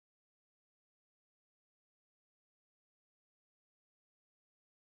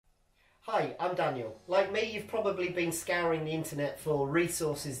Hi, I'm Daniel. Like me, you've probably been scouring the internet for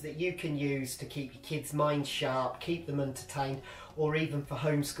resources that you can use to keep your kids' minds sharp, keep them entertained, or even for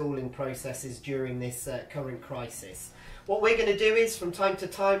homeschooling processes during this current crisis. What we're going to do is, from time to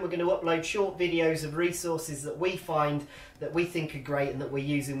time, we're going to upload short videos of resources that we find that we think are great and that we're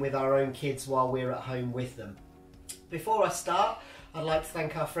using with our own kids while we're at home with them. Before I start, I'd like to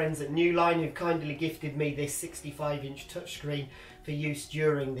thank our friends at Newline who've kindly gifted me this 65-inch touchscreen for use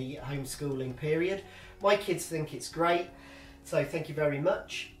during the homeschooling period. My kids think it's great, so thank you very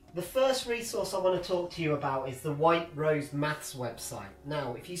much. The first resource I want to talk to you about is the White Rose Maths website.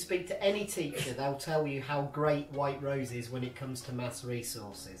 Now, if you speak to any teacher, they'll tell you how great White Rose is when it comes to maths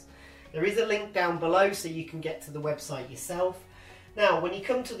resources. There is a link down below so you can get to the website yourself. Now, when you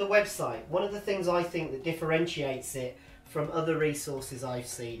come to the website, one of the things I think that differentiates it from other resources I've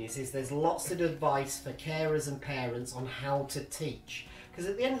seen is there's lots of advice for carers and parents on how to teach. Because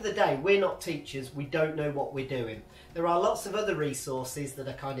at the end of the day, we're not teachers, we don't know what we're doing. There are lots of other resources that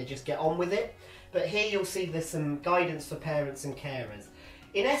are kind of just get on with it, but here you'll see there's some guidance for parents and carers.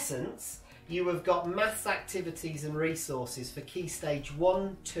 In essence, you have got maths activities and resources for Key Stage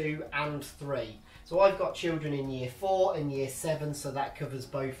 1, 2 and 3. So I've got children in Year 4 and Year 7, so that covers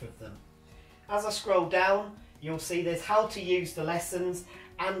both of them. As I scroll down, you'll see there's how to use the lessons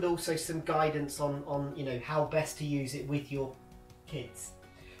and also some guidance on how best to use it with your kids.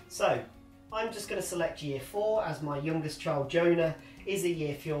 So I'm just going to select Year 4 as my youngest child, Jonah, is a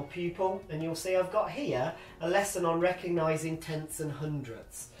Year 4 pupil, and you'll see I've got here a lesson on recognising tenths and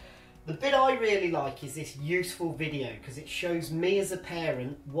hundredths. The bit I really like is this useful video because it shows me as a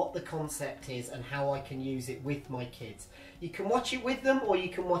parent what the concept is and how I can use it with my kids. You can watch it with them or you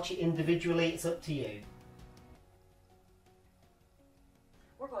can watch it individually, it's up to you.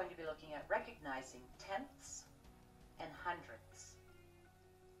 We're going to be looking at recognizing tenths and hundredths.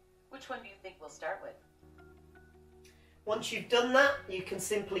 Which one do you think we'll start with? Once you've done that, you can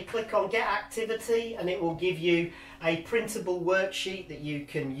simply click on Get Activity and it will give you a printable worksheet that you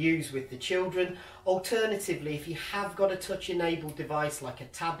can use with the children. Alternatively, if you have got a touch-enabled device like a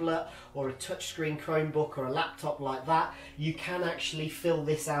tablet or a touchscreen Chromebook or a laptop like that, you can actually fill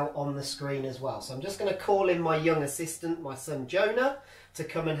this out on the screen as well. So I'm just going to call in my young assistant, my son Jonah, to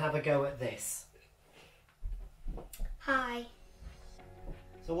come and have a go at this. Hi.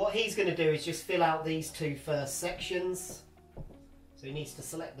 So what he's going to do is just fill out these two first sections. So he needs to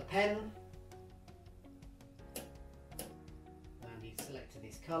select the pen. And he's selected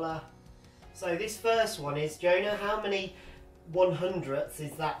his colour. So this first one is, Jonah, how many 100ths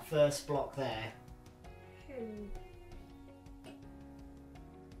is that first block there?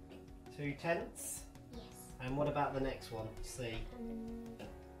 2 tenths? Yes. And what about the next one? C.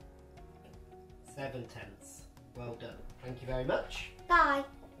 7 tenths. Well done. Thank you very much. Bye.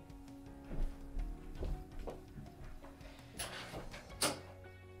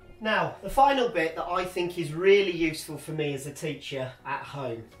 Now, the final bit that I think is really useful for me as a teacher at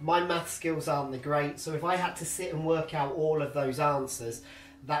home. My math skills aren't the great, so if I had to sit and work out all of those answers,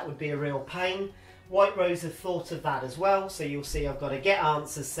 that would be a real pain. White Rose have thought of that as well, so you'll see I've got a Get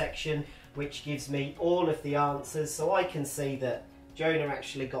Answers section, which gives me all of the answers, so I can see that Jonah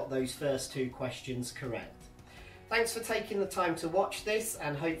actually got those first 2 questions correct. Thanks for taking the time to watch this,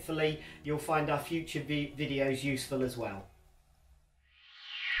 and hopefully you'll find our future videos useful as well.